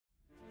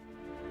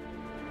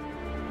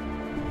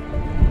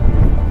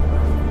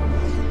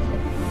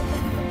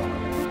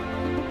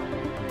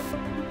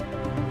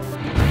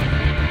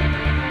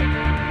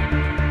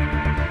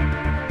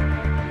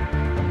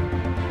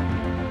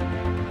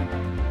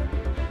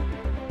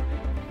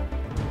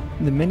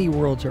The many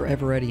worlds or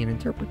Everettian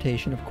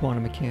interpretation of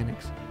quantum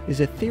mechanics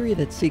is a theory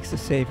that seeks to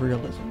save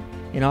realism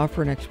and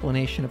offer an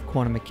explanation of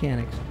quantum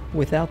mechanics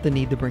without the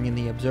need to bring in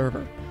the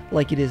observer,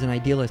 like it is in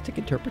idealistic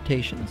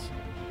interpretations.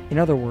 In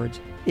other words,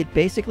 it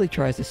basically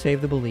tries to save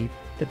the belief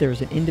that there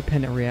is an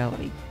independent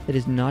reality that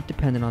is not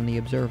dependent on the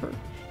observer,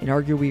 and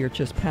argue we are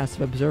just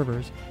passive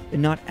observers and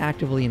not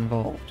actively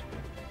involved.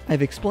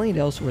 I've explained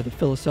elsewhere the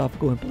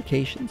philosophical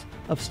implications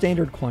of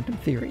standard quantum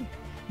theory.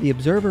 The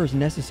observer is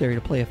necessary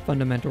to play a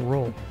fundamental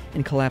role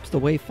and collapse the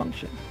wave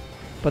function.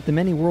 But the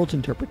many worlds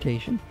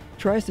interpretation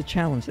tries to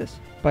challenge this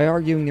by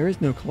arguing there is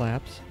no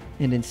collapse,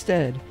 and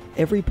instead,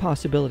 every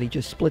possibility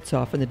just splits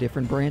off into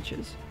different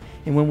branches.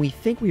 And when we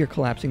think we are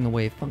collapsing the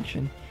wave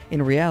function,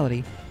 in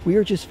reality, we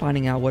are just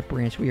finding out what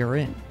branch we are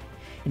in.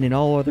 And in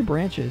all other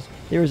branches,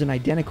 there is an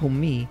identical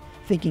me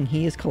thinking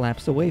he has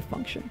collapsed the wave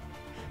function.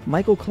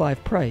 Michael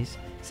Clive Price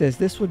says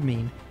this would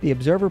mean the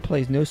observer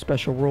plays no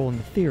special role in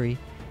the theory,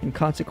 and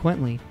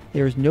consequently,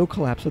 there is no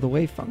collapse of the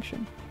wave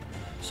function.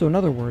 So in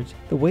other words,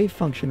 the wave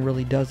function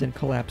really doesn't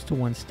collapse to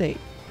one state.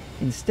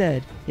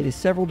 Instead, it is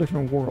several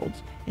different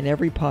worlds, and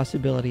every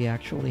possibility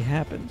actually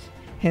happens,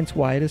 hence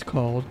why it is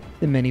called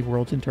the many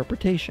worlds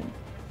interpretation.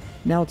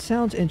 Now it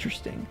sounds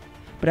interesting,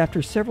 but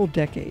after several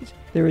decades,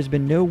 there has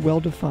been no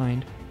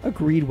well-defined,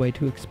 agreed way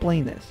to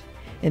explain this,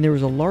 and there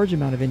is a large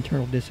amount of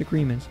internal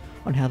disagreements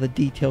on how the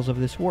details of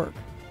this work.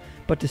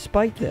 But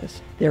despite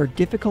this, there are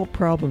difficult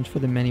problems for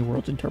the many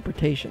worlds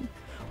interpretation,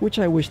 which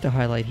I wish to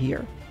highlight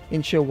here,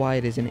 and show why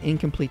it is an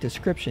incomplete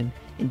description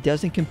and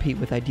doesn't compete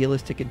with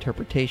idealistic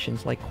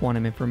interpretations like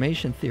quantum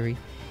information theory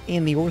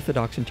and the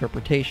orthodox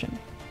interpretation.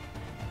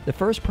 The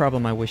first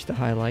problem I wish to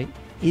highlight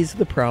is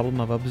the problem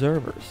of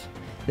observers.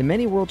 The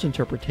many worlds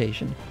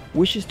interpretation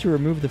wishes to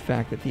remove the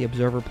fact that the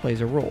observer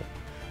plays a role,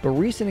 but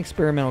recent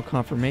experimental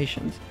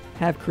confirmations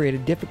have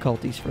created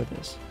difficulties for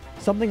this.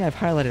 Something I've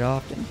highlighted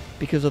often,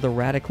 because of the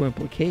radical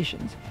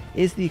implications,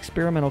 is the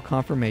experimental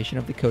confirmation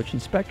of the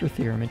Cauchy-Spector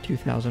theorem in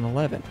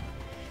 2011.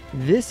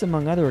 This,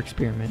 among other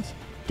experiments,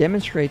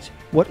 demonstrates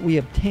what we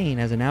obtain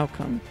as an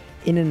outcome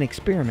in an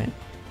experiment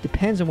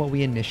depends on what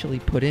we initially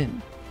put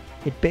in.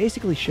 It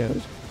basically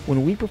shows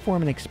when we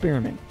perform an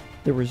experiment,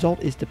 the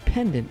result is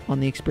dependent on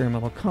the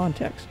experimental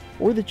context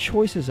or the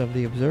choices of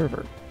the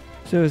observer.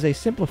 So as they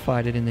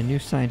simplified it in the New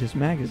Scientist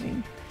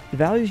magazine, the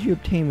values you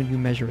obtain when you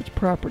measure its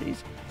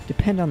properties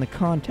depend on the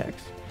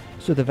context,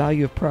 so the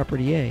value of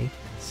property A,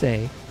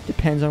 say,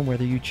 depends on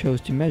whether you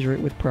chose to measure it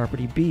with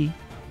property B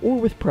or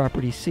with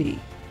property C.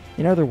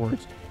 In other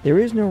words, there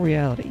is no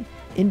reality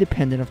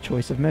independent of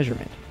choice of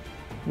measurement.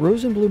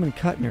 Rosenblum and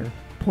Kuttner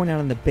point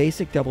out in the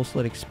basic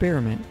double-slit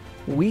experiment,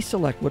 we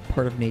select what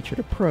part of nature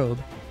to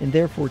probe and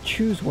therefore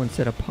choose one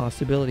set of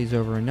possibilities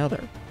over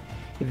another.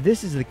 If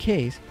this is the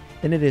case,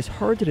 then it is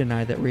hard to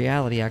deny that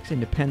reality acts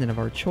independent of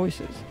our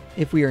choices,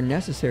 if we are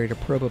necessary to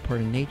probe a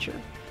part in nature.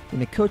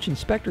 And the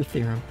Cauchy-Spector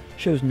theorem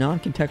shows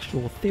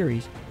non-contextual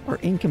theories are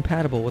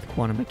incompatible with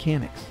quantum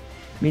mechanics,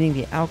 meaning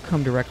the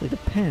outcome directly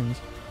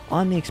depends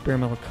on the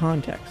experimental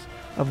context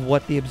of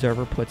what the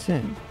observer puts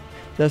in.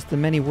 Thus, the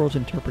many worlds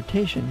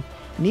interpretation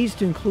needs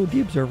to include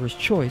the observer's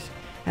choice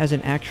as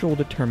an actual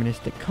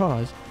deterministic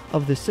cause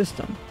of the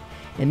system,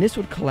 and this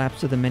would collapse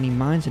to the many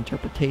minds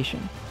interpretation,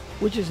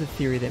 which is the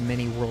theory that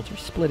many worlds are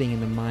splitting in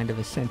the mind of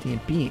a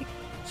sentient being.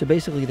 So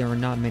basically there are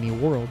not many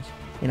worlds,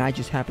 and I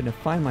just happen to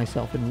find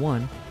myself in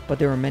one, but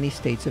there are many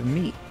states of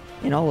me,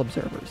 in all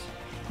observers,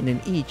 and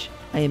in each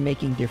I am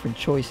making different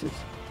choices,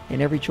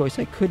 and every choice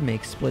I could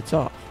make splits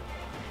off.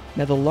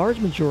 Now the large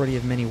majority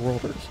of many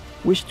worlders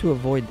wish to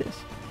avoid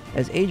this,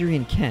 as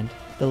Adrian Kent,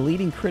 the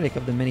leading critic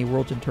of the many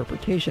worlds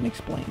interpretation,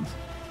 explains.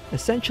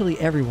 Essentially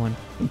everyone,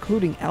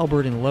 including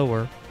Albert and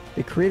Lower,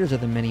 the creators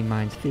of the many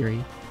minds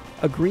theory,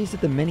 agrees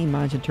that the many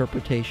minds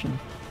interpretation,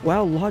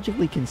 while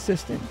logically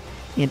consistent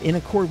and in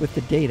accord with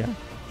the data,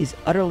 is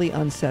utterly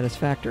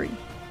unsatisfactory,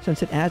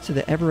 since it adds to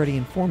the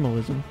Everettian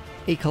formalism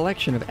a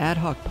collection of ad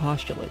hoc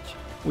postulates,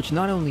 which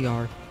not only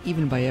are,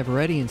 even by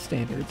Everettian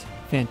standards,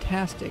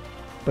 fantastic,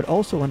 but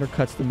also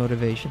undercuts the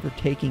motivation for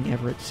taking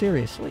Everett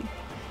seriously,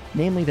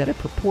 namely that it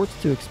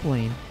purports to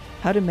explain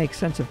how to make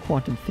sense of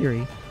quantum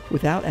theory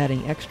without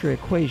adding extra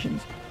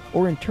equations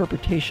or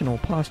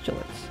interpretational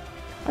postulates.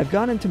 I've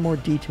gone into more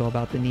detail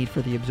about the need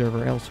for the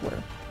observer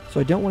elsewhere, so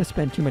I don't want to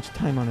spend too much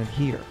time on it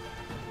here.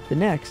 The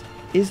next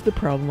is the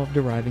problem of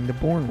deriving the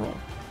Born rule.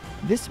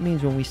 This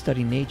means when we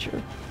study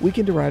nature, we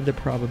can derive the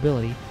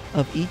probability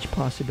of each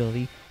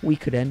possibility we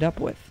could end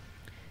up with.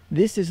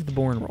 This is the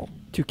Born rule,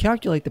 to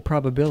calculate the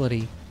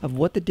probability of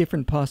what the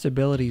different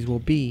possibilities will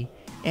be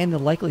and the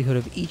likelihood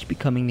of each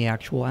becoming the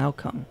actual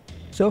outcome.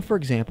 So for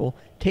example,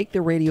 take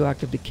the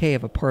radioactive decay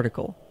of a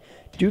particle.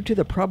 Due to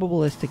the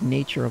probabilistic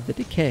nature of the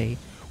decay,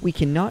 we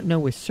cannot know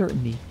with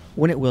certainty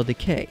when it will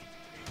decay.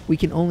 We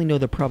can only know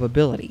the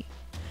probability.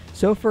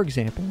 So for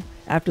example,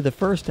 after the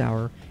first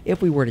hour,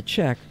 if we were to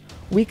check,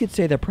 we could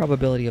say the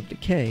probability of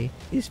decay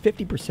is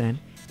 50%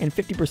 and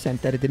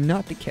 50% that it did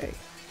not decay.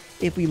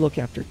 If we look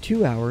after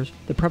 2 hours,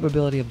 the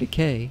probability of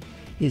decay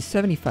is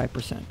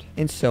 75%,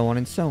 and so on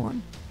and so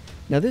on.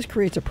 Now this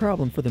creates a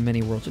problem for the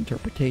many worlds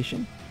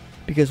interpretation,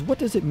 because what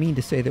does it mean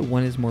to say that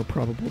one is more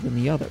probable than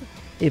the other,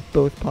 if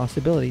both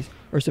possibilities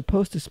are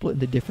supposed to split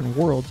into different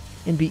worlds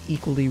and be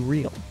equally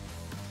real?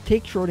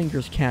 Take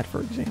Schrodinger's cat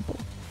for example.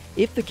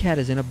 If the cat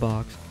is in a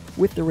box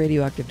with the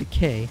radioactive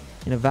decay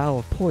and a vial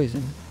of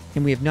poison,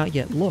 and we have not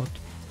yet looked,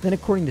 then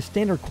according to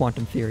standard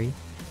quantum theory,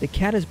 the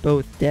cat is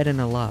both dead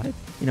and alive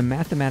in a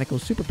mathematical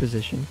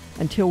superposition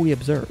until we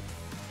observe.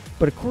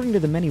 But according to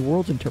the many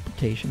worlds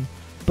interpretation,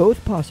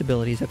 both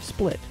possibilities have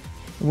split,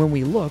 and when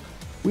we look,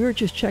 we are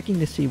just checking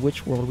to see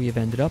which world we have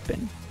ended up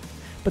in.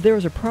 But there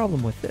is a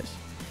problem with this,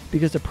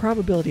 because the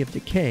probability of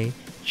decay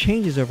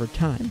changes over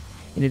time,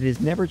 and it is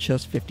never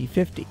just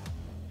 50-50.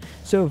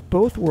 So if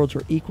both worlds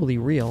are equally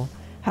real,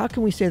 how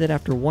can we say that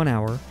after 1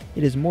 hour,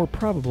 it is more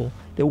probable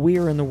that we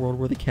are in the world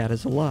where the cat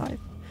is alive?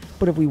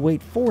 But if we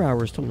wait 4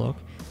 hours to look,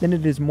 then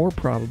it is more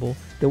probable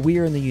that we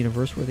are in the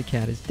universe where the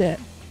cat is dead.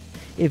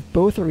 If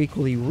both are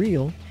equally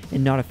real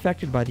and not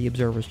affected by the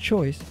observer's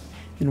choice,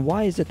 then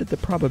why is it that the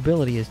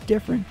probability is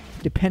different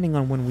depending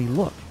on when we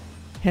look?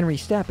 Henry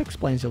Stapp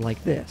explains it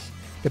like this.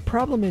 The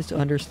problem is to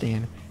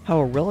understand how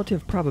a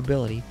relative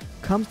probability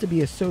comes to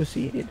be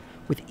associated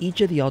with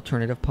each of the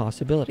alternative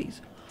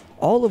possibilities,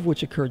 all of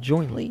which occur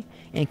jointly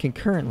and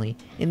concurrently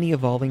in the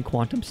evolving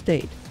quantum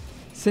state.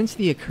 Since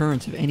the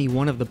occurrence of any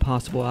one of the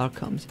possible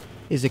outcomes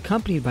is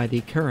accompanied by the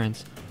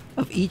occurrence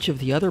of each of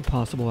the other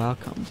possible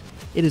outcomes,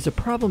 it is a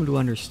problem to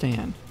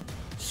understand,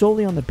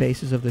 solely on the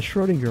basis of the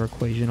Schrödinger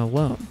equation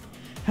alone,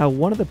 how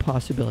one of the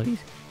possibilities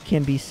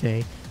can be,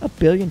 say, 1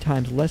 billion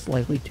times less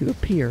likely to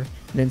appear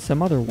than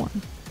some other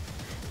one.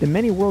 The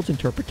many worlds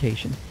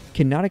interpretation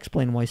cannot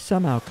explain why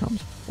some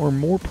outcomes are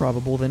more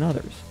probable than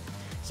others.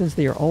 Since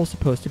they are all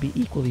supposed to be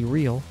equally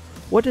real,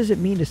 what does it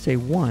mean to say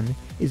one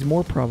is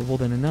more probable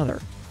than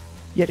another?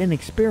 Yet in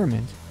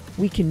experiments,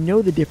 we can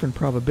know the different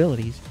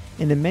probabilities,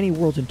 and the many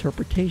worlds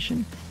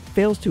interpretation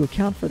fails to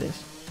account for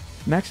this.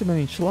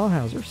 Maximilian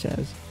Schleierhaus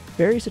says,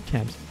 various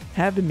attempts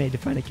have been made to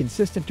find a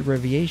consistent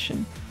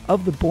derivation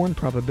of the Born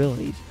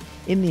probabilities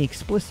in the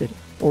explicit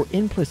or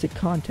implicit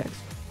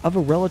context of a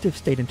relative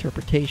state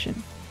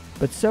interpretation,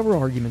 but several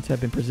arguments have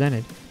been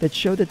presented that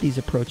show that these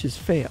approaches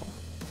fail.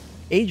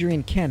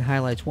 Adrian Kent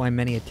highlights why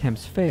many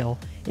attempts fail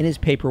in his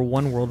paper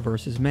One World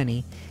versus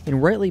Many,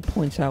 and rightly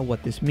points out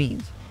what this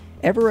means.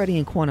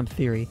 Everettian quantum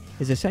theory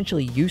is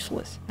essentially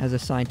useless as a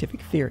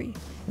scientific theory,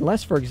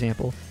 unless, for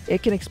example,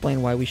 it can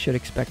explain why we should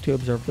expect to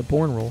observe the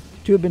Born rule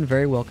to have been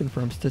very well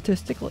confirmed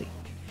statistically.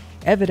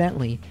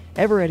 Evidently,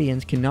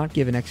 Everettians cannot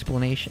give an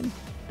explanation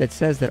that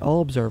says that all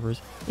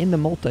observers in the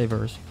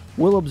multiverse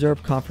will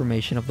observe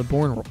confirmation of the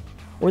Born rule,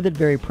 or that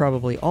very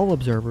probably all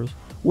observers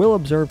will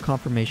observe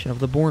confirmation of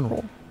the Born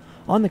rule.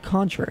 On the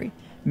contrary,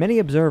 many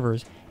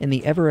observers in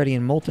the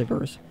Everettian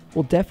multiverse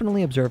will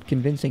definitely observe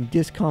convincing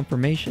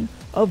disconfirmation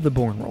of the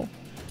Born rule,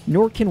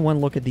 nor can one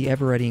look at the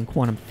Everettian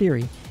quantum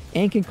theory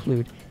and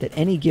conclude that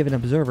any given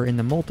observer in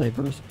the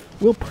multiverse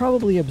will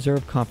probably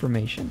observe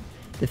confirmation.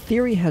 The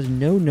theory has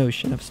no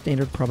notion of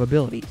standard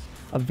probabilities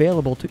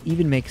available to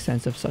even make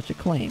sense of such a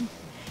claim,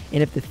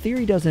 and if the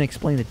theory doesn't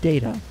explain the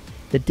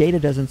data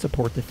doesn't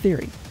support the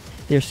theory.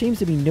 There seems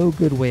to be no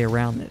good way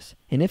around this,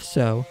 and if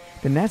so,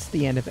 then that's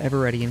the end of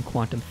Everettian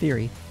quantum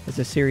theory as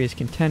a serious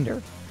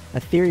contender. A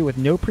theory with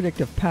no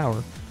predictive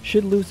power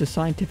should lose the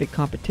scientific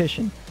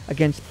competition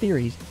against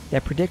theories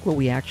that predict what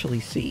we actually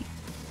see.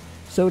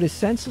 So it is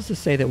senseless to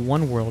say that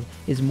one world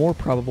is more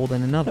probable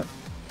than another,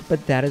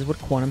 but that is what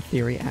quantum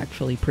theory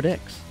actually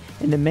predicts,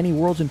 and the many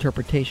worlds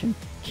interpretation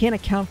can't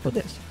account for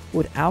this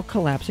without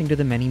collapsing to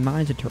the many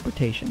minds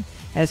interpretation,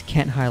 as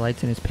Kent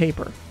highlights in his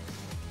paper.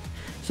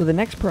 So the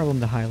next problem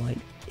to highlight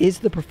is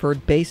the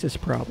preferred basis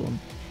problem.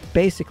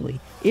 Basically,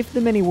 if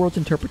the many worlds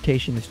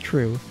interpretation is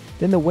true,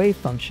 then the wave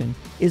function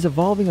is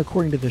evolving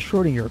according to the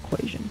Schrödinger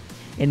equation,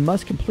 and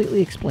must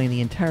completely explain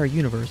the entire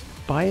universe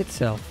by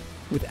itself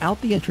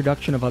without the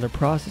introduction of other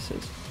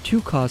processes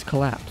to cause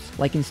collapse,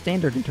 like in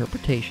standard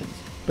interpretations.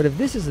 But if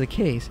this is the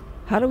case,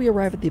 how do we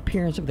arrive at the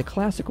appearance of the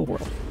classical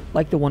world,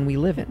 like the one we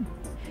live in?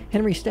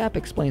 Henry Stapp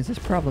explains this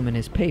problem in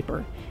his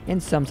paper,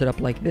 and sums it up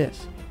like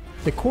this.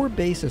 The core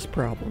basis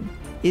problem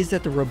is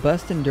that the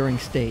robust enduring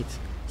states,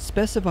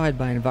 specified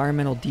by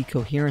environmental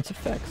decoherence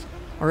effects,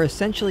 are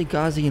essentially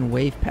Gaussian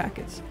wave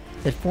packets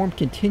that form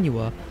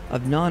continua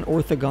of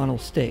non-orthogonal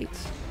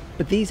states.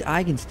 But these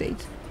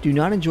eigenstates do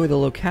not enjoy the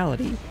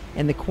locality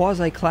and the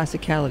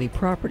quasi-classicality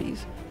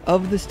properties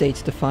of the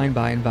states defined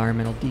by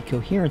environmental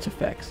decoherence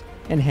effects,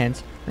 and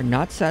hence are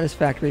not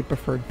satisfactory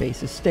preferred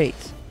basis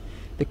states.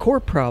 The core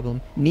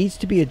problem needs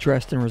to be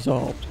addressed and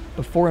resolved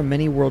before a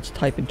many worlds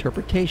type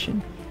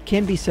interpretation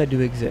can be said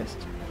to exist.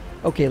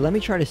 Okay, let me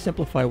try to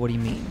simplify what he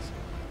means.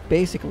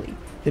 Basically,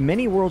 the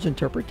many worlds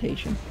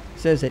interpretation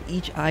says that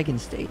each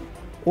eigenstate,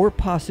 or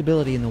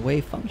possibility in the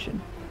wave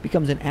function,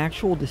 becomes an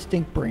actual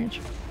distinct branch,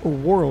 or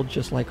world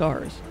just like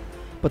ours.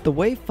 But the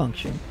wave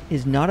function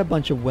is not a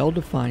bunch of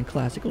well-defined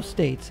classical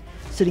states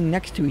sitting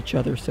next to each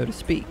other, so to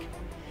speak.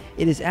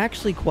 It is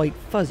actually quite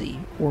fuzzy,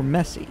 or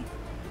messy,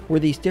 where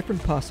these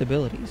different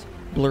possibilities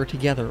blur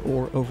together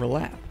or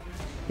overlap.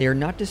 They are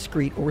not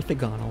discrete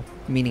orthogonal,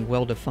 meaning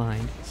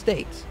well-defined,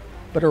 states,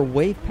 but are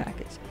wave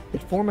packets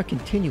that form a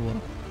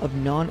continuum of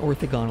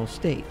non-orthogonal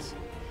states.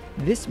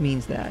 This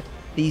means that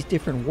these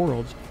different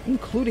worlds,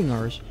 including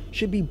ours,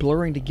 should be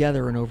blurring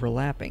together and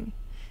overlapping.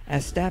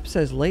 As Stapp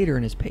says later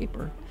in his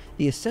paper,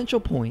 the essential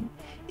point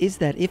is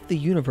that if the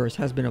universe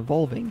has been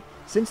evolving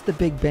since the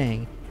Big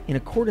Bang in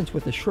accordance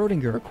with the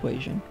Schrödinger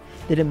equation,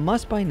 that it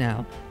must by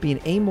now be an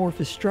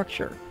amorphous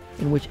structure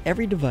in which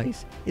every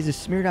device is a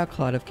smeared out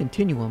cloud of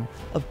continuum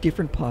of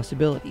different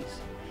possibilities.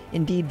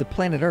 Indeed, the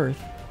planet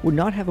Earth would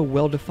not have a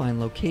well-defined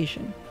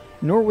location,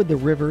 nor would the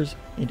rivers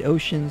and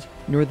oceans,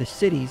 nor the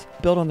cities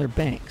built on their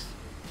banks.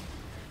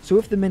 So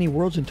if the many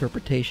worlds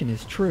interpretation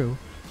is true,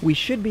 we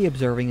should be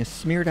observing a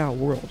smeared out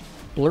world,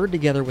 blurred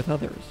together with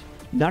others,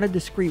 not a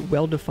discrete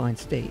well-defined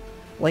state,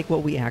 like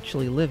what we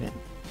actually live in.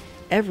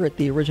 Everett,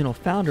 the original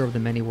founder of the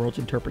many worlds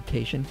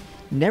interpretation,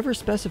 never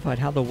specified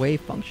how the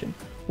wave function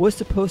was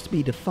supposed to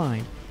be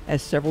defined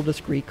as several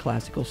discrete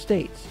classical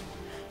states.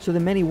 So the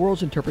many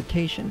worlds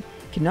interpretation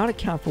cannot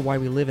account for why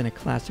we live in a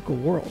classical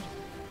world.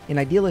 In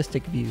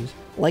idealistic views,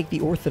 like the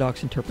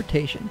orthodox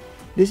interpretation,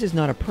 this is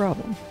not a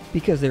problem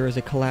because there is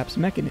a collapse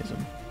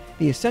mechanism.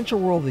 The essential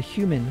role of the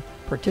human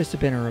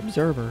participant or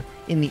observer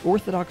in the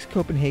orthodox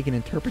Copenhagen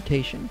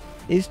interpretation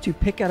is to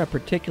pick out a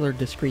particular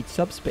discrete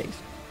subspace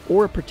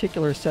or a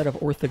particular set of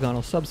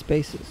orthogonal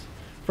subspaces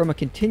from a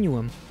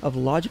continuum of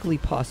logically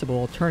possible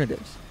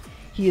alternatives.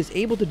 He is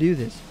able to do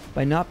this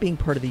by not being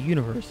part of the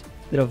universe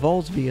that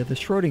evolves via the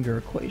Schrödinger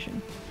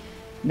equation.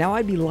 Now,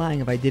 I'd be lying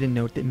if I didn't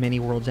note that many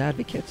worlds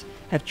advocates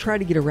have tried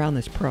to get around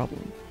this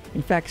problem.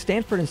 In fact,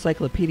 Stanford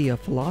Encyclopedia of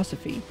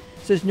Philosophy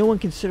says no one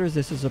considers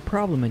this as a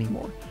problem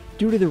anymore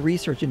due to the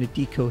research into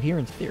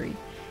decoherence theory,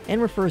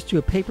 and refers to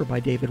a paper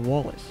by David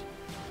Wallace.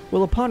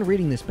 Well, upon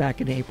reading this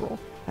back in April,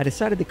 I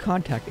decided to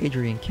contact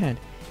Adrian Kent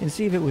and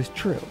see if it was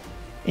true,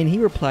 and he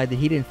replied that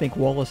he didn't think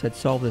Wallace had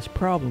solved this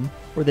problem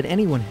or that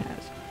anyone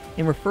has,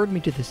 and referred me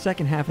to the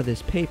second half of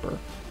this paper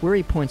where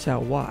he points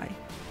out why.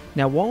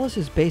 Now,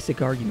 Wallace's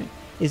basic argument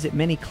is that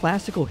many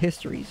classical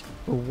histories,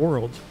 or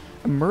worlds,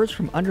 emerge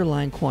from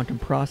underlying quantum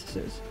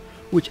processes,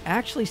 which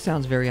actually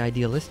sounds very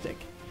idealistic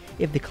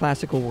if the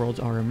classical worlds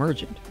are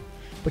emergent.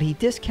 But he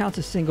discounts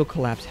a single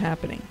collapse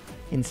happening.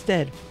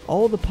 Instead,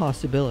 all the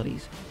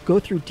possibilities go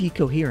through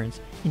decoherence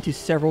into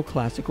several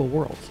classical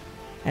worlds.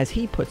 As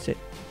he puts it,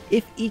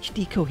 if each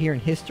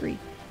decoherent history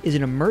is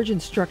an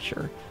emergent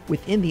structure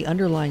within the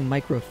underlying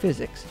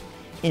microphysics,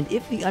 and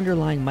if the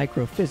underlying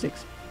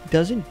microphysics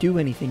doesn't do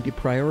anything to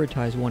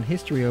prioritize one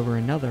history over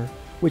another,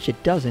 which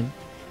it doesn't,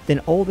 then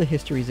all the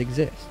histories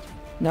exist.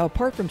 Now,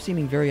 apart from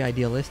seeming very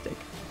idealistic,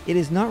 it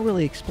is not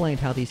really explained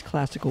how these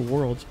classical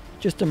worlds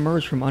just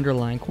emerge from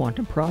underlying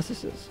quantum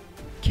processes.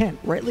 Kent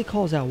rightly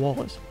calls out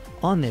Wallace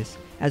on this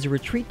as a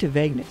retreat to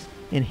vagueness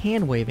and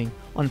hand-waving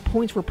on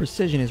points where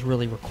precision is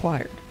really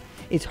required.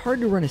 It's hard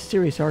to run a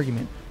serious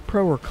argument,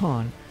 pro or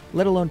con,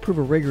 let alone prove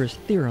a rigorous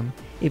theorem,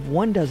 if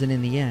one doesn't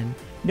in the end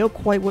know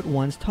quite what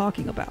one's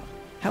talking about.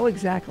 How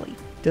exactly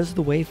does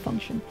the wave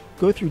function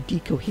go through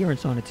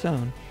decoherence on its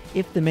own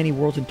if the many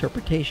worlds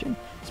interpretation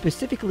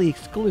specifically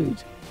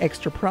excludes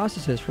extra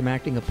processes from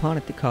acting upon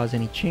it to cause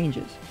any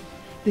changes?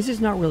 This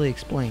is not really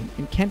explained,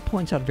 and Kent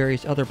points out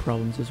various other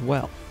problems as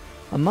well.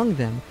 Among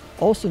them,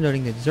 also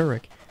noting that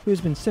Zurich, who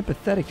has been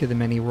sympathetic to the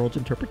many worlds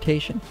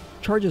interpretation,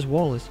 charges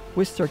Wallace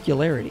with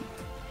circularity.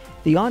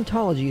 The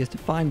ontology is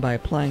defined by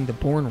applying the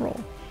Born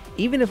rule.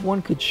 Even if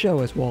one could show,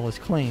 as Wallace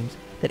claims,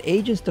 that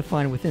agents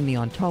defined within the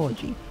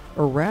ontology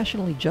are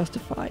rationally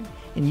justified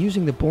in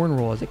using the Born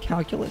rule as a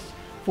calculus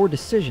for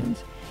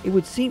decisions, it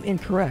would seem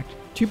incorrect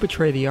to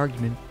portray the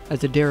argument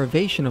as a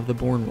derivation of the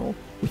Born rule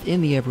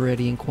within the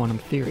Everettian quantum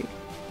theory.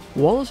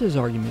 Wallace's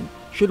argument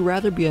should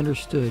rather be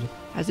understood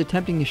as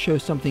attempting to show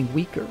something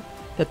weaker,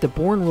 that the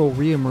Born rule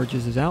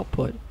reemerges as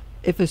output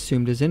if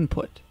assumed as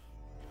input.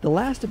 The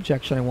last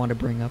objection I want to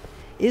bring up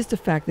is the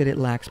fact that it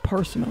lacks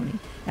parsimony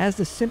as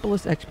the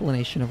simplest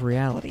explanation of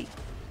reality.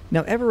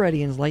 Now,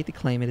 Everettians like to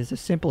claim it is the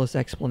simplest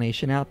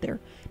explanation out there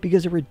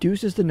because it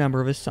reduces the number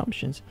of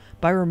assumptions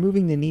by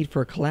removing the need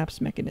for a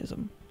collapse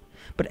mechanism.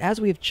 But as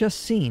we have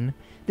just seen,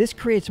 this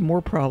creates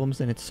more problems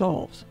than it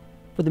solves.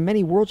 For the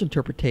many worlds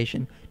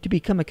interpretation to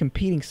become a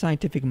competing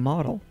scientific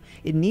model,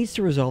 it needs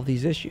to resolve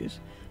these issues.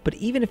 But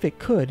even if it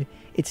could,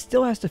 it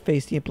still has to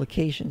face the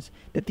implications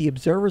that the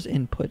observer's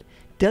input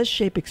does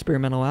shape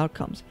experimental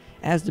outcomes,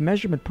 as the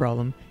measurement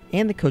problem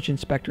and the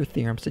Cauchy-Spector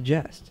theorem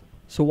suggest.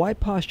 So why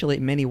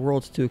postulate many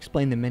worlds to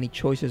explain the many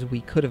choices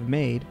we could have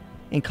made,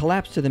 and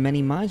collapse to the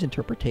many minds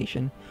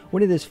interpretation,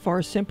 when it is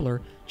far simpler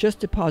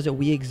just to posit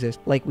we exist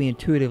like we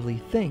intuitively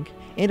think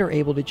and are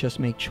able to just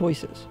make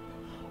choices?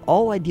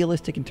 All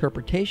idealistic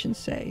interpretations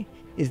say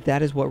is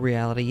that is what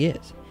reality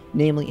is,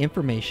 namely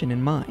information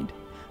and mind.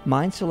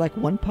 Mind select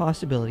one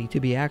possibility to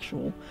be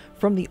actual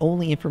from the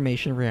only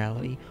information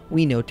reality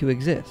we know to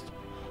exist.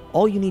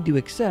 All you need to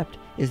accept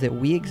is that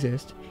we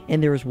exist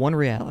and there is one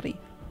reality,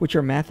 which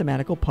are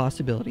mathematical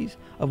possibilities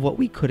of what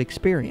we could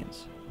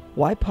experience.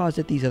 Why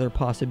posit these other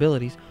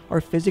possibilities are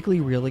physically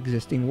real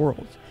existing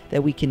worlds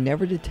that we can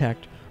never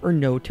detect or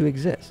know to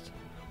exist,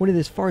 when it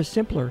is far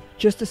simpler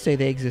just to say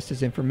they exist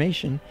as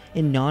information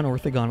in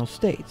non-orthogonal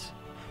states,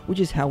 which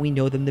is how we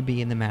know them to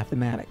be in the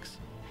mathematics.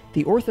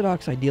 The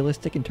orthodox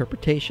idealistic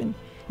interpretation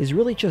is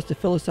really just the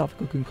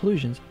philosophical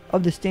conclusions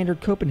of the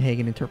standard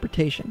Copenhagen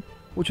interpretation,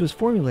 which was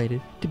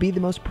formulated to be the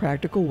most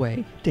practical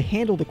way to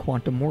handle the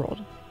quantum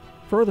world.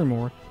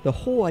 Furthermore, the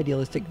whole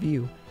idealistic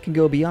view can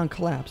go beyond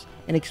collapse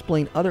and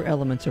explain other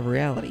elements of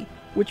reality,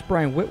 which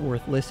Brian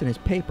Whitworth lists in his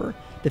paper,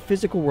 The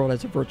Physical World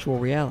as a Virtual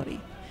Reality.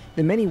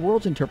 The many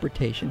worlds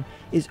interpretation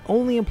is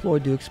only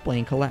employed to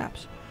explain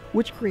collapse,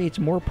 which creates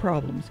more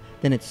problems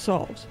than it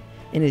solves,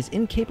 and is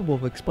incapable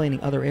of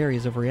explaining other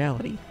areas of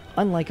reality,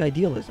 unlike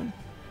idealism.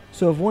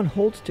 So if one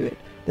holds to it,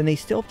 then they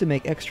still have to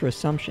make extra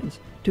assumptions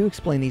to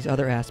explain these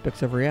other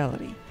aspects of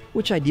reality,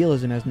 which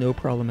idealism has no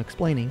problem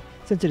explaining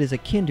since it is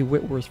akin to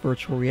Whitworth's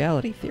virtual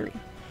reality theory,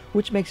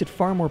 which makes it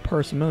far more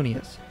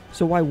parsimonious.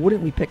 So why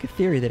wouldn't we pick a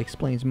theory that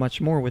explains much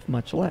more with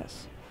much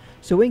less?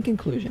 So in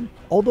conclusion,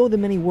 although the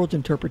many worlds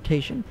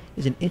interpretation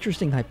is an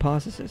interesting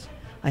hypothesis,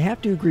 I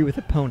have to agree with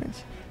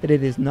opponents that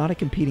it is not a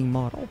competing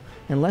model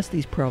unless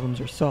these problems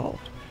are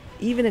solved.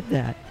 Even at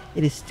that,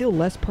 it is still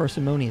less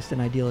parsimonious than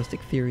idealistic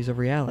theories of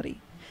reality.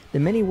 The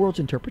many worlds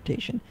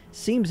interpretation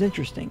seems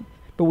interesting,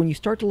 but when you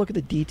start to look at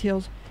the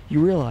details,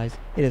 you realize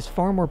it has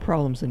far more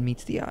problems than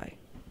meets the eye.